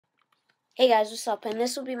Hey guys, what's up? And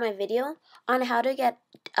this will be my video on how to get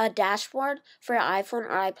a dashboard for your iPhone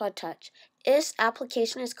or iPod Touch. This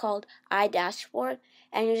application is called iDashboard,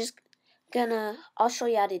 and I'll show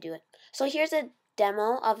you how to do it. So here's a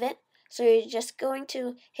demo of it. So you're just going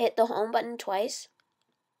to hit the home button twice.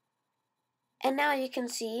 And now you can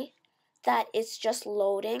see that it's just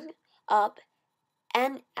loading up.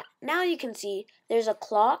 And now you can see there's a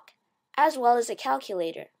clock as well as a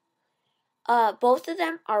calculator. Both of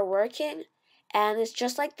them are working, and it's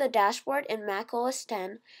just like the dashboard in Mac OS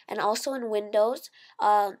X and also in Windows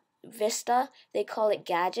Vista. They call it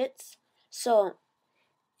Gadgets.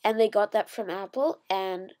 And they got that from Apple,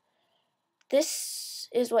 and this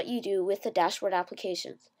is what you do with the dashboard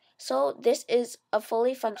applications. So this is a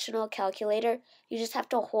fully functional calculator. You just have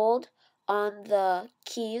to hold on the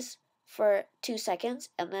keys for 2 seconds,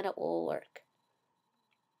 and then it will work.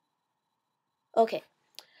 Okay.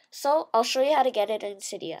 So I'll show you how to get it in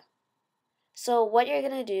Cydia. So what you're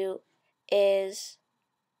going to do is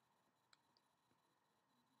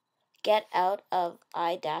get out of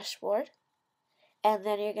iDashboard, and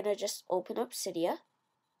then you're going to just open up Cydia.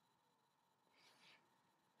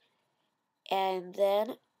 And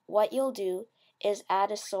then what you'll do is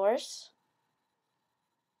add a source.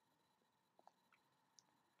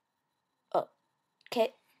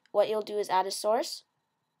 What you'll do is add a source.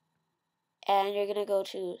 And you're going to go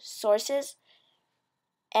to Sources,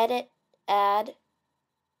 Edit, Add,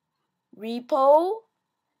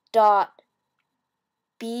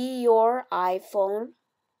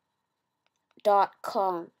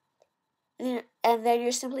 repo.beyouриphone.com. And then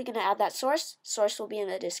you're simply going to add that source. Source will be in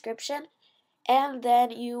the description. And then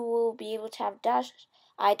you will be able to have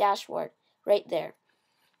iDashboard right there.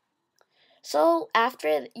 So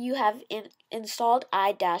after you have installed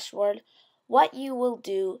iDashboard, what you will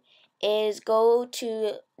do is go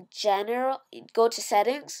to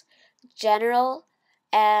Settings, General,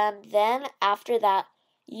 and then after that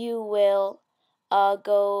you will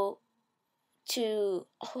go to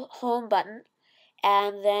Home button,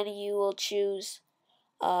 and then you will choose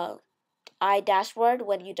iDashboard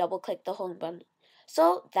when you double click the Home button.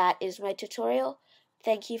 So that is my tutorial.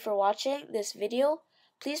 Thank you for watching this video.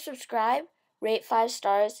 Please subscribe, rate 5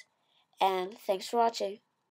 stars, and thanks for watching.